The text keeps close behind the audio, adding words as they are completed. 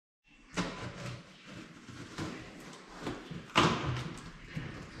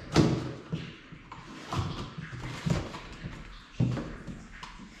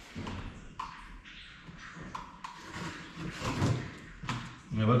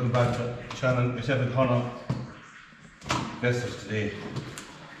welcome back to the channel. Myself and Connor invested today.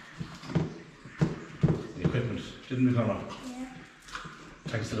 The equipment, didn't we, Connor? Yeah.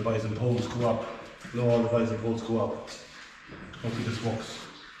 Thanks to the buys and poles go up. No, all the buys and poles go up. Hopefully this works.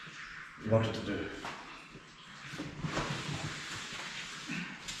 We wanted to do.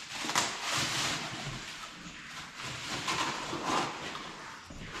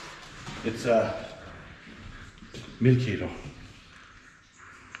 It's a milk heater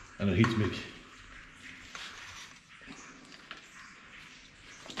and it heats milk.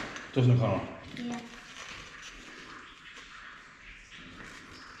 Doesn't it, Connor? Yeah.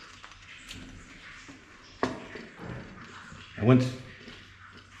 I went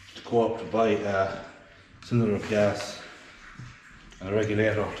to Co-op to buy a cylinder of gas and a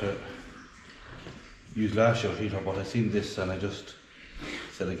regulator to use last year's heater, but I seen this and I just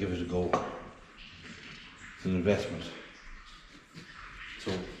said I'd give it a go. It's an investment. So,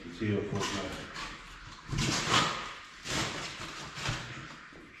 let's see how it goes now.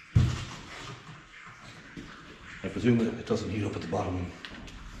 I presume it doesn't heat up at the bottom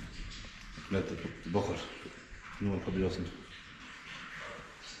and let the bucket. No, it probably doesn't.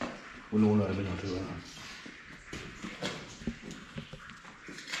 We'll know in a minute or two.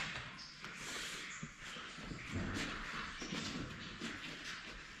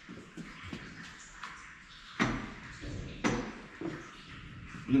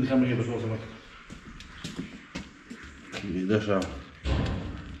 Leave the camera here before something. There's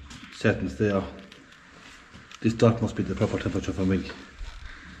settings there. This dot must be the proper temperature for milk.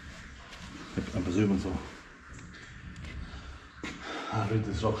 I'm presuming so. I'll read the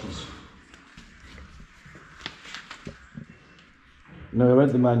instructions. Now I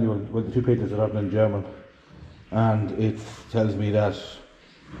read the manual with the 2 pages are written in German, and it tells me that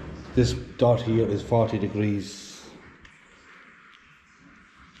this dot here is 40 degrees,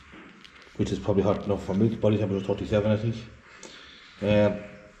 which is probably hot enough for milk. Body temperature 37, I think.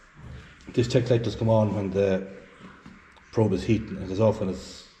 This check light does come on when the probe is heating, and it goes off when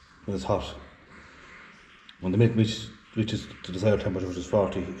it's hot. When the milk reaches the desired temperature, which is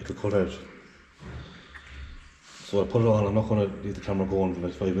 40, it will cut out. So I'll put it on. I'm not going to leave the camera going for the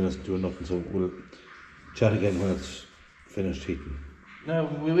next 5 minutes doing nothing, so we'll chat again when it's finished heating. Now,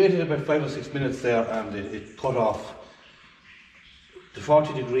 we waited about 5 or 6 minutes there and it cut off. The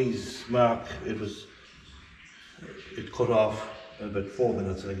 40 degrees mark, it cut off in about 4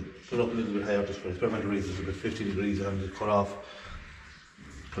 minutes. I put it up a little bit higher just for experimental reasons, about 50 degrees, and it cut off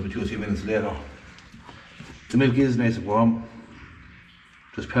probably 2 or 3 minutes later. The milk is nice and warm,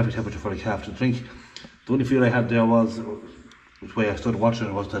 just perfect temperature for the calf to drink. The only fear I had there was, which way I stood watching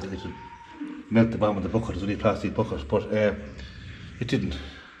it, was that it would melt the bottom of the bucket. It's only a plastic bucket, but it didn't.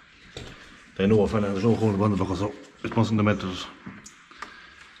 I know if there's no hole in the bucket, so it mustn't have melted.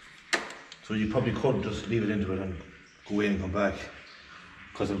 So you probably could just leave it into it and go away and come back.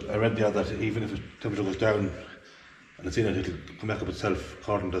 Because I read there that even if the temperature goes down and it's in it, it'll come back up itself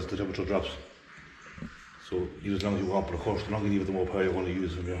according as the temperature drops. So use as long as you want, but of course the longer you leave it, the more power you're going to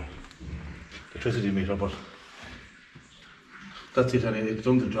use from your electricity meter. But that's it anyway, it's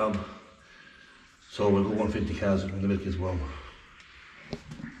done the job. So we'll go 150 calories when the milk is warm.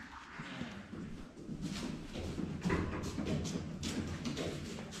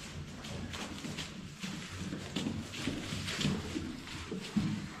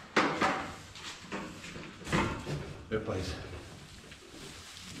 Yep, please.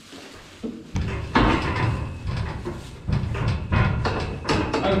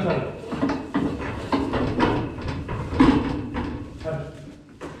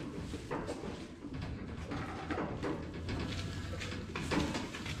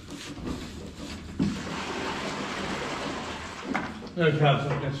 There we go,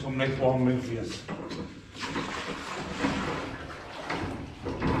 so get some nice warm milk for you.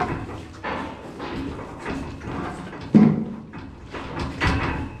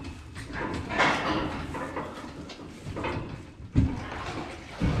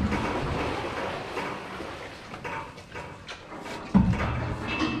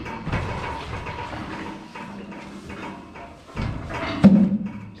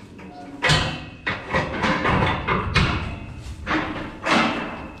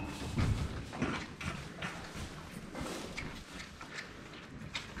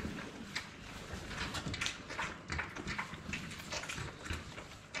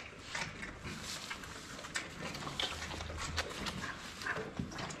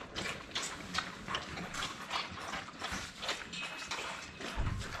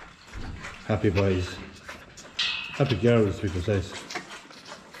 Happy boys. Happy girls, to be precise.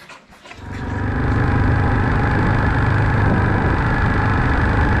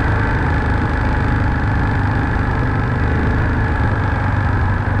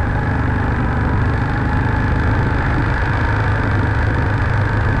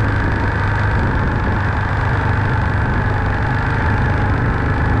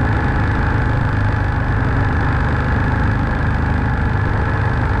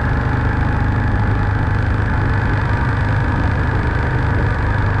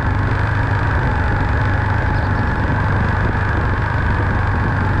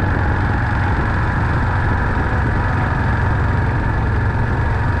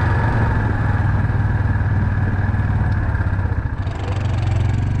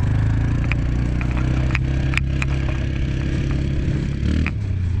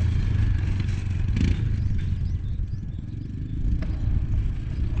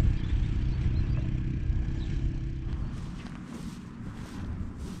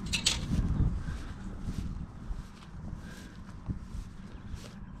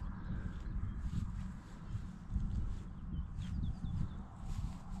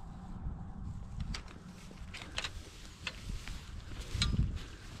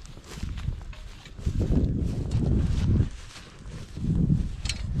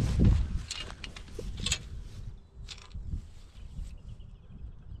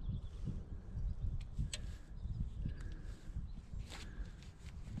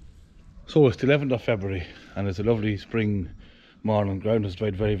 So it's the 11th of February and it's a lovely spring morning. Ground has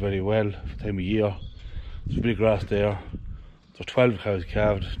dried very, very well for the time of year. There's a bit of grass there. There's 12 cows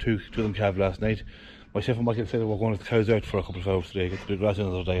calved, two of them calved last night. Myself and Michael said that we're going to let the cows out for a couple of hours today, get the bit of grass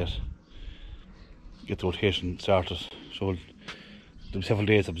in their diet, get the rotation started. So there'll be several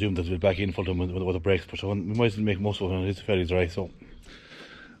days I presume that we'll be back in full time with the breaks, but we might as well make most of it and it's fairly dry. So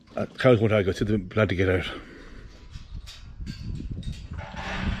cows won't argue, so they're glad to get out.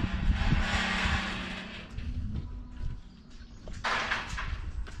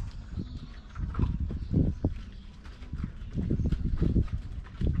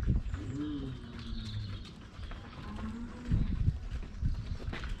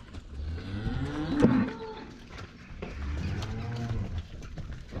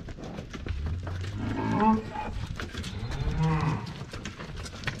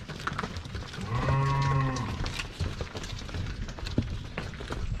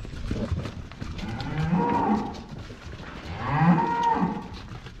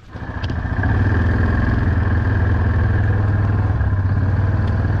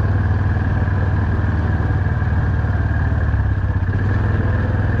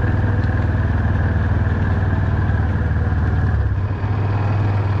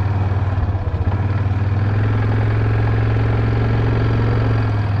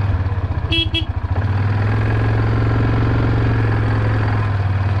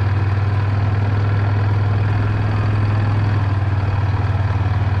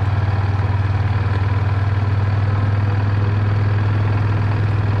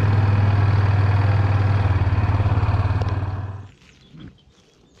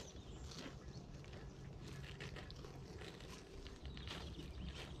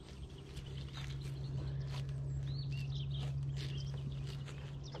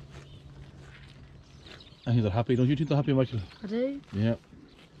 I think they're happy. Don't you think they're happy, Michael? I do. Yeah.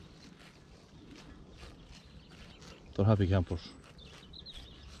 They're happy campers.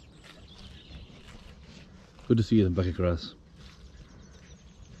 Good to see them back at grass.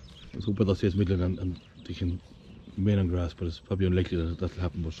 Let's hope weather stays middling and they can remain on grass, but it's probably unlikely that that'll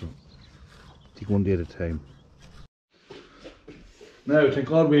happen, but so take one day at a time. Now, thank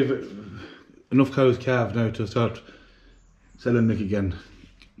God we've enough cows calved now to start selling milk again.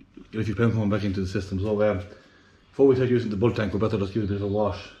 Get a few pounds coming back into the system. So before we start using the bulk tank, we better just give it a bit of a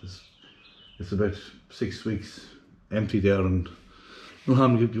wash. It's about 6 weeks empty there, and no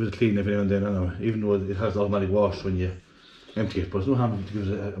harm to give it a clean every now and then anyway, even though it has automatic wash when you empty it, but it's no harm to give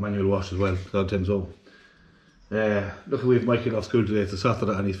it a manual wash as well at times. So look, we have Michael off school today. It's a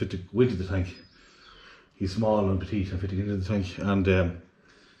Saturday and he's fit to go into the tank. He's small and petite and fit to get into the tank, and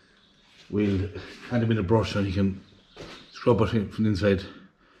we'll hand him in a brush and he can scrub it from the inside.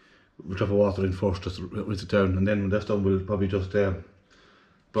 We'll drop of water in first, just rinse it down, and then when that's done we'll probably just burn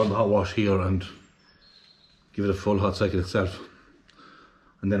the hot wash here and give it a full hot cycle itself.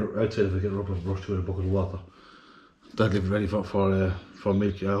 And then outside if I get a rubber brush to it, a bucket of water, that'll get ready for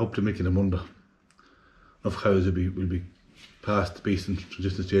milk. I hope to milk in a Monday. Enough cows will be past the beast and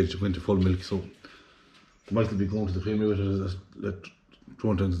just the stage to go into full milk, so they might be going to the creamery with it that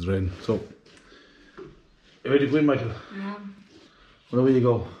thrown down to the drain. So, you ready to go in, Michael? Yeah. Well, away you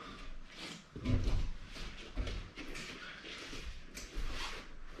go.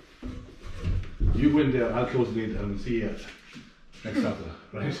 You go in there, I'll close the lid and we'll see you next Saturday,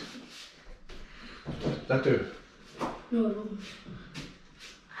 right? That do? No, no.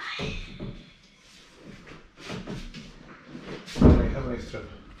 Okay, have a nice trip.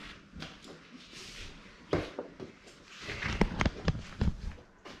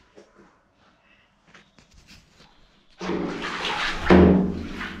 I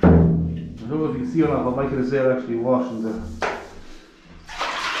don't know if you can see or not, but Michael is there actually washing the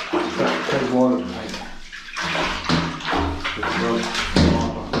water tonight.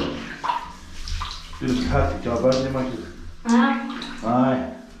 Did a fantastic job, hasn't he, Michael?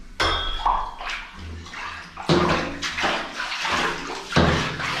 Aye.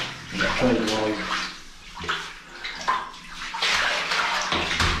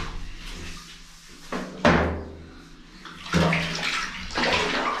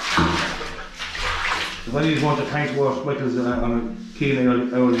 If any of you want a tank wash, Michael's on a keen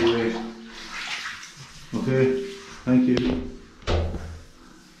hourly rate. Okay, thank you.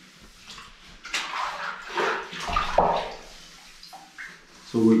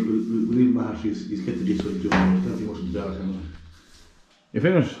 So we'll leave him at he's get the gist of the job. Can't see much in the dark anyway. You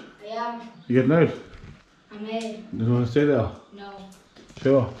finished? I am. You getting out? I'm in. You don't want to stay there? No.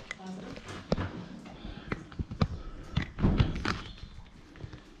 Sure.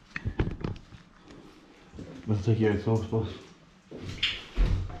 Let's take you out, so I suppose.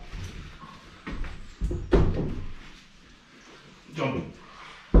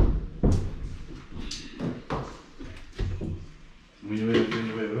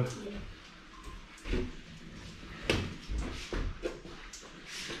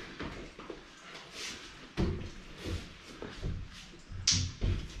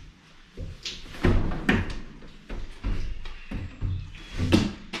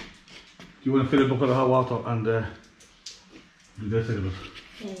 You want to fill a bucket of hot water and do this a bit.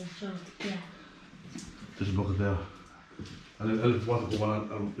 Yeah, sure. Yeah. There's a bucket there. And then I'll water go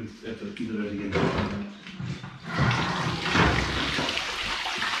on and have to keep it out again.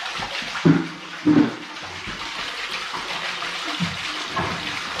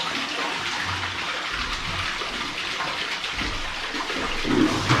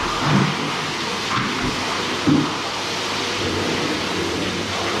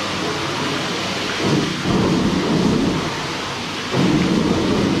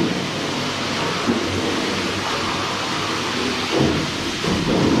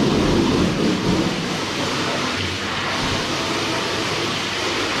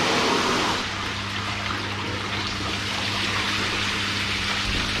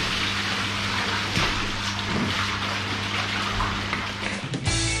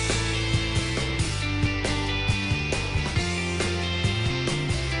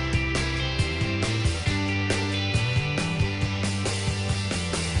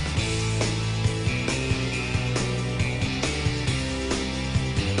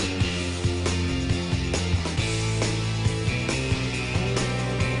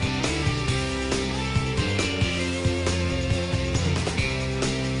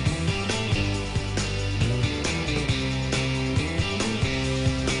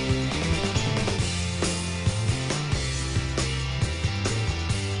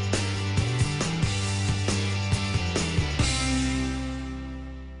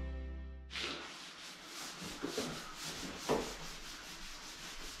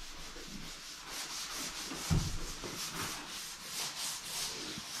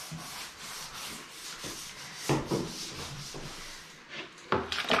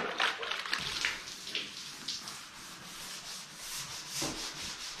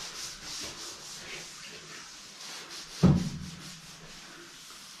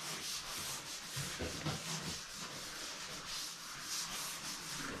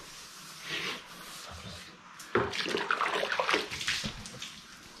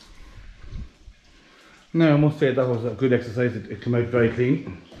 Now I must say that was a good exercise. It came out very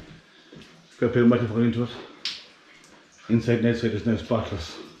clean. Got a bit of microphone into it. Inside and outside is now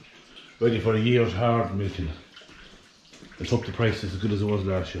spotless. Ready for a year's hard milking. Let's hope the price is as good as it was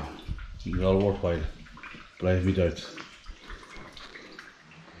last year. It's all worthwhile, but I have my doubts.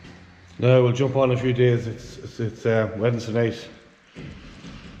 Now we'll jump on a few days. It's Wednesday night.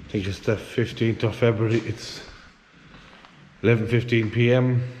 I think it's the 15th of February. It's 11:15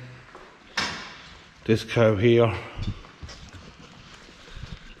 PM. This cow here,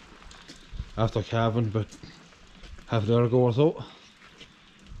 after calving about half an hour ago or so.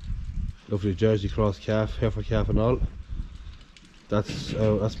 Lovely Jersey cross calf, heifer calf and all. That's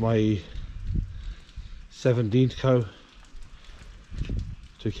my 17th cow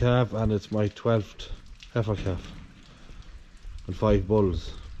to calve, and it's my 12th heifer calf and 5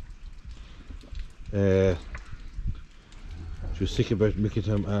 bulls. She was sick about milking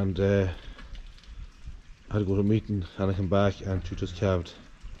him, and I had to go to a meeting, and I came back and she just calved.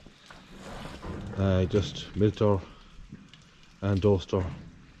 I just milked her and dosed her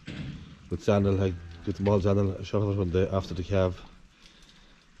with sandal. I get the small sandal, I shot her after the calf.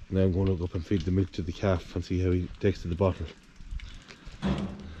 Now I'm going to go up and feed the milk to the calf and see how he takes to the bottle.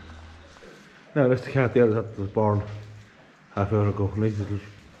 Now that's the calf there that was born half an hour ago. Nice little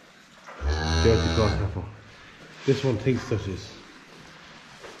Jersey cross heifer. This one thinks that is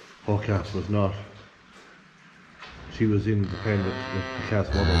her calf, but it's not. She was in the pen with the calf's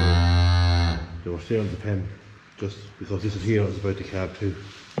mother. They were sharing the pen just because this is here is about the calf too.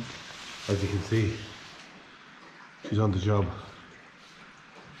 As you can see, she's on the job.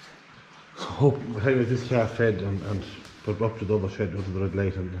 So hope by the time with this calf fed and put up to the other shed under the red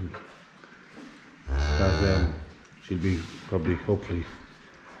light, and that she'll be probably, hopefully,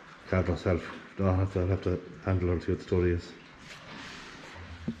 calved herself. I'll have to handle her and see what the story is.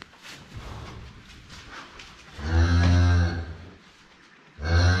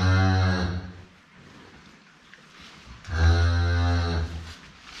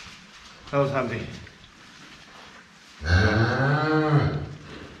 That was handy.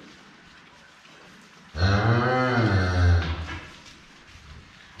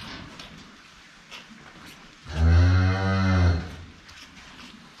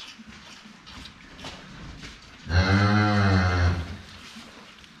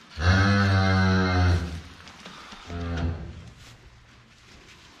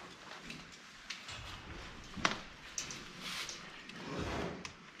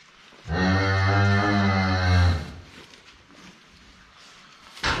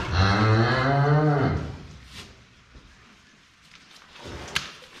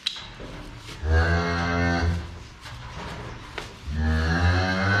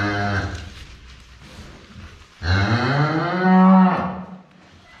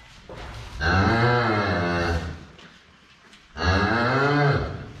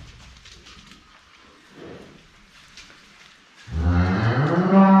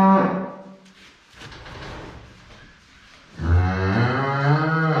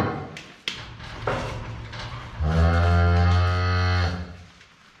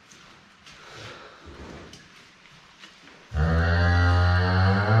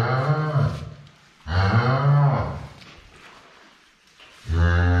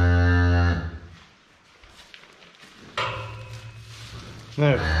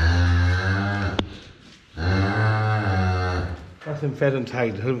 Now, that's him fed and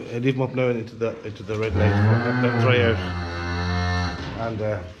tagged. I'll leave him up now into the red light. Let him dry out. And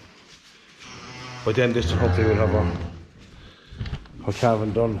by then this hopefully we'll have our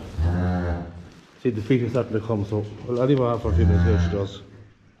calving done. See, the feet are starting to come, so I'll leave her out for a few minutes here, she does.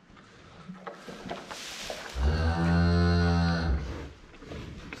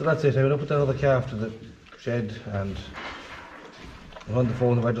 So that's it. I'm going to put that other calf to the shed, and I'm on the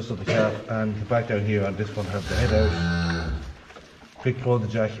phone. I just put the calf and back down here, and this one have the head out, quick throw the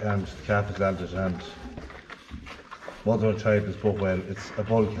jack, and the calf is landed, and mother and child is both well. It's a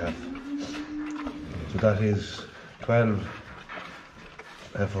bull calf, so that is 12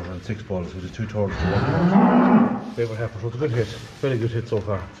 heifers and 6 bulls, which is 2 turns to 1 favourite heifer. So it's a good hit, very good hit so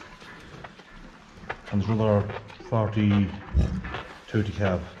far. And there's another 42 to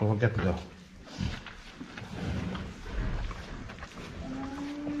calve, but we'll get to that.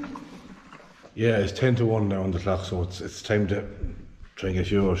 Yeah, it's 10 to 1 now on the clock, so it's time to try and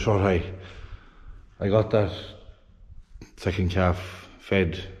get you a short high. I got that second calf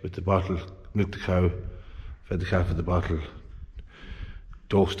fed with the bottle, milked the cow, fed the calf with the bottle,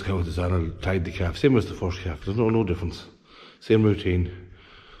 dosed the cow with the saddle, tied the calf, same as the first calf. There's no difference, same routine.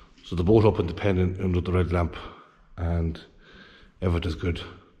 So they're both up in the pen under the red lamp, and everything's good.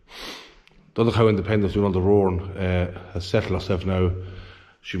 The other cow in the pen that's doing all the roaring has settled herself now.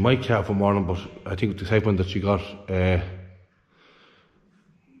 She might calve for morning, but I think the excitement that she got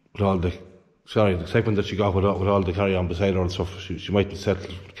with all the carry on beside her and stuff, she might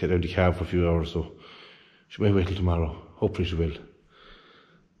settle down the calf for a few hours, so she may wait till tomorrow. Hopefully she will.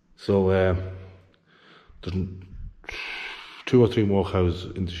 So there's 2 or 3 more cows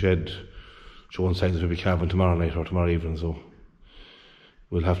in the shed showing signs of maybe calving tomorrow night or tomorrow evening, so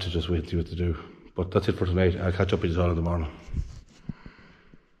we'll have to just wait and see what to do. But that's it for tonight. I'll catch up with you all in the morning.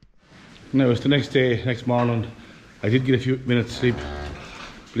 Now it's the next day, next morning. I did get a few minutes sleep,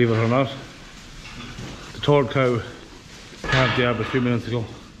 believe it or not. The third cow calved there about 3 minutes ago.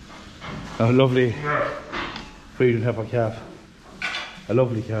 A lovely Frisian heifer calf. A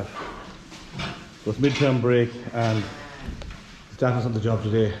lovely calf. It was mid-term break, and the staff is on the job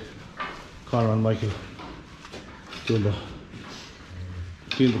today. Connor and Michael doing their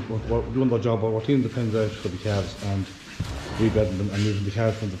job. We're cleaning the pens out for the calves and rebedding them and moving the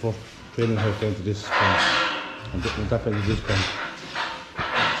calves from the first training house down to this pen, and that pen to this pen.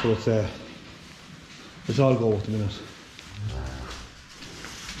 So it's all go at the minute.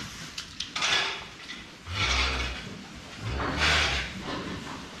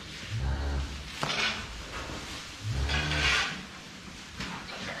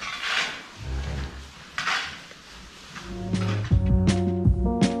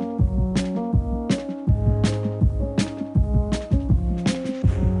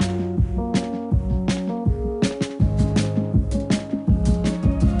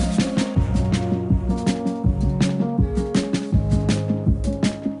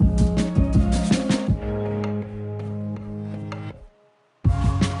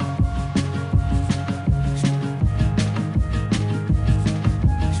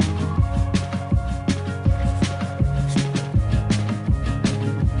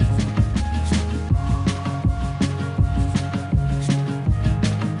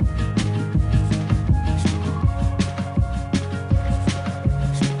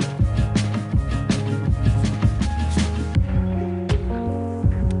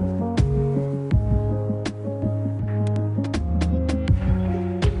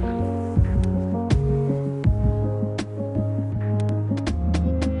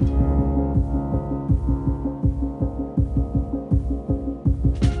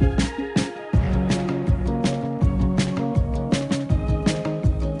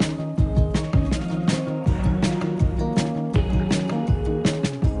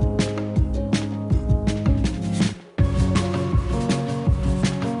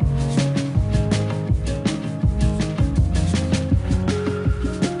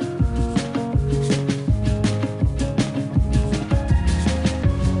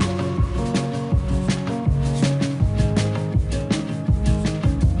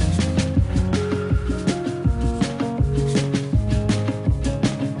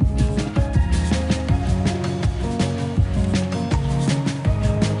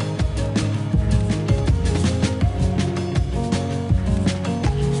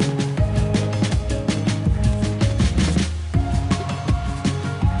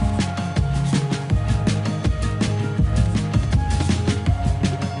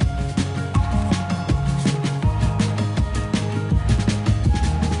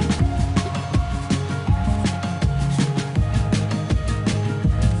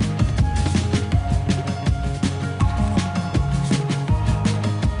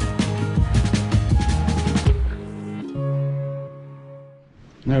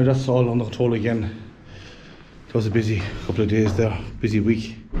 now that's all under control again. It was a busy couple of days there, busy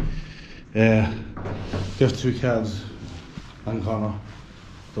week. There's 2 calves and Connor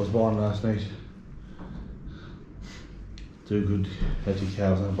that was born last night. 2 good healthy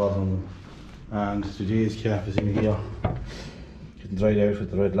calves on the bottom of them. And today's calf is in here, getting dried out with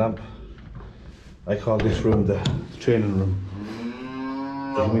the red lamp. I call this room the training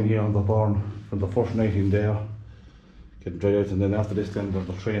room. They come in here and they're born from the first night in there, getting dried out, and then after this then they're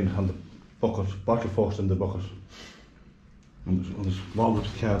trained on the bucket, bottle first in the bucket. And there's small groups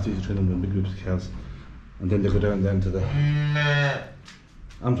of calves, these are training them in big groups of calves. And then they go down then to the,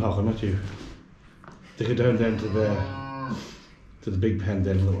 I'm talking, not you. They go down then to the big pen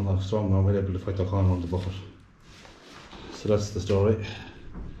then, when they're strong and well able to fight their corner on the bucket. So that's the story.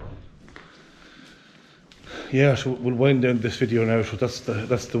 Yeah, so we'll wind down this video now. So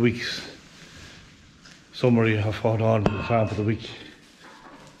that's the week's summary of what on the farm for the week,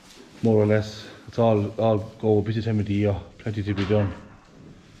 more or less. It's all go, a busy time of the year, plenty to be done.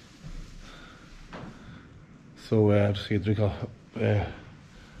 So just get a drink of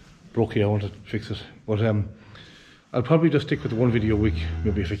brookie, I want to fix it. But I'll probably just stick with the 1 video a week,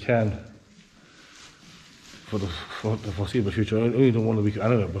 maybe if I can, for the foreseeable future. I only do 1 a week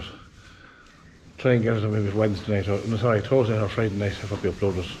anyway, but try and get it maybe Wednesday night, or no, sorry, Thursday or Friday night. I'll probably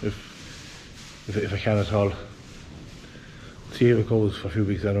upload it if I can at all. See how it goes for a few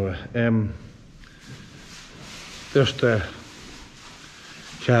weeks anyway. There's the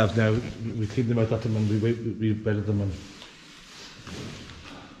calves now. We cleaned them out at them and we bedded them, and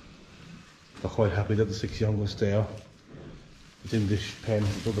they're quite happy that the 6 young ones there. It's in this pen.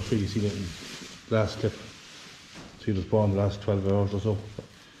 The other 3 you seen it in the last clip. 3 was born the last 12 hours or so.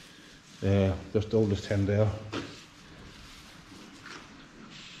 There's the oldest 10 there.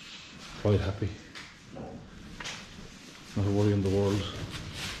 Quite happy. Not a worry in the world.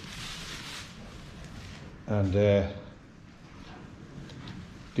 And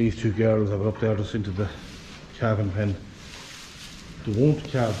these 2 girls have it up there just into the calving pen. They won't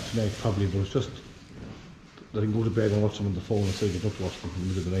calve tonight probably, but it's just they can go to bed and watch them on the phone instead of getting up to watch them in the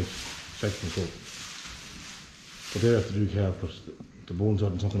middle of the night, check them. So but they have to do calve, but the bones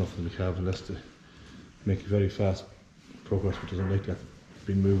aren't tough enough for them to calve unless they make very fast progress, which doesn't like that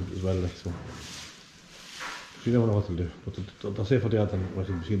being moved as well, like so. You never know what they'll do, but they'll say for the other than what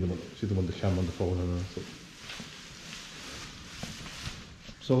you've seen them on the cam on the phone and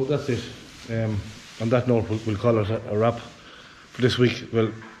so that's it. On that note, we'll call it a wrap for this week.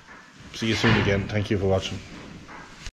 Well, see you soon again. Thank you for watching.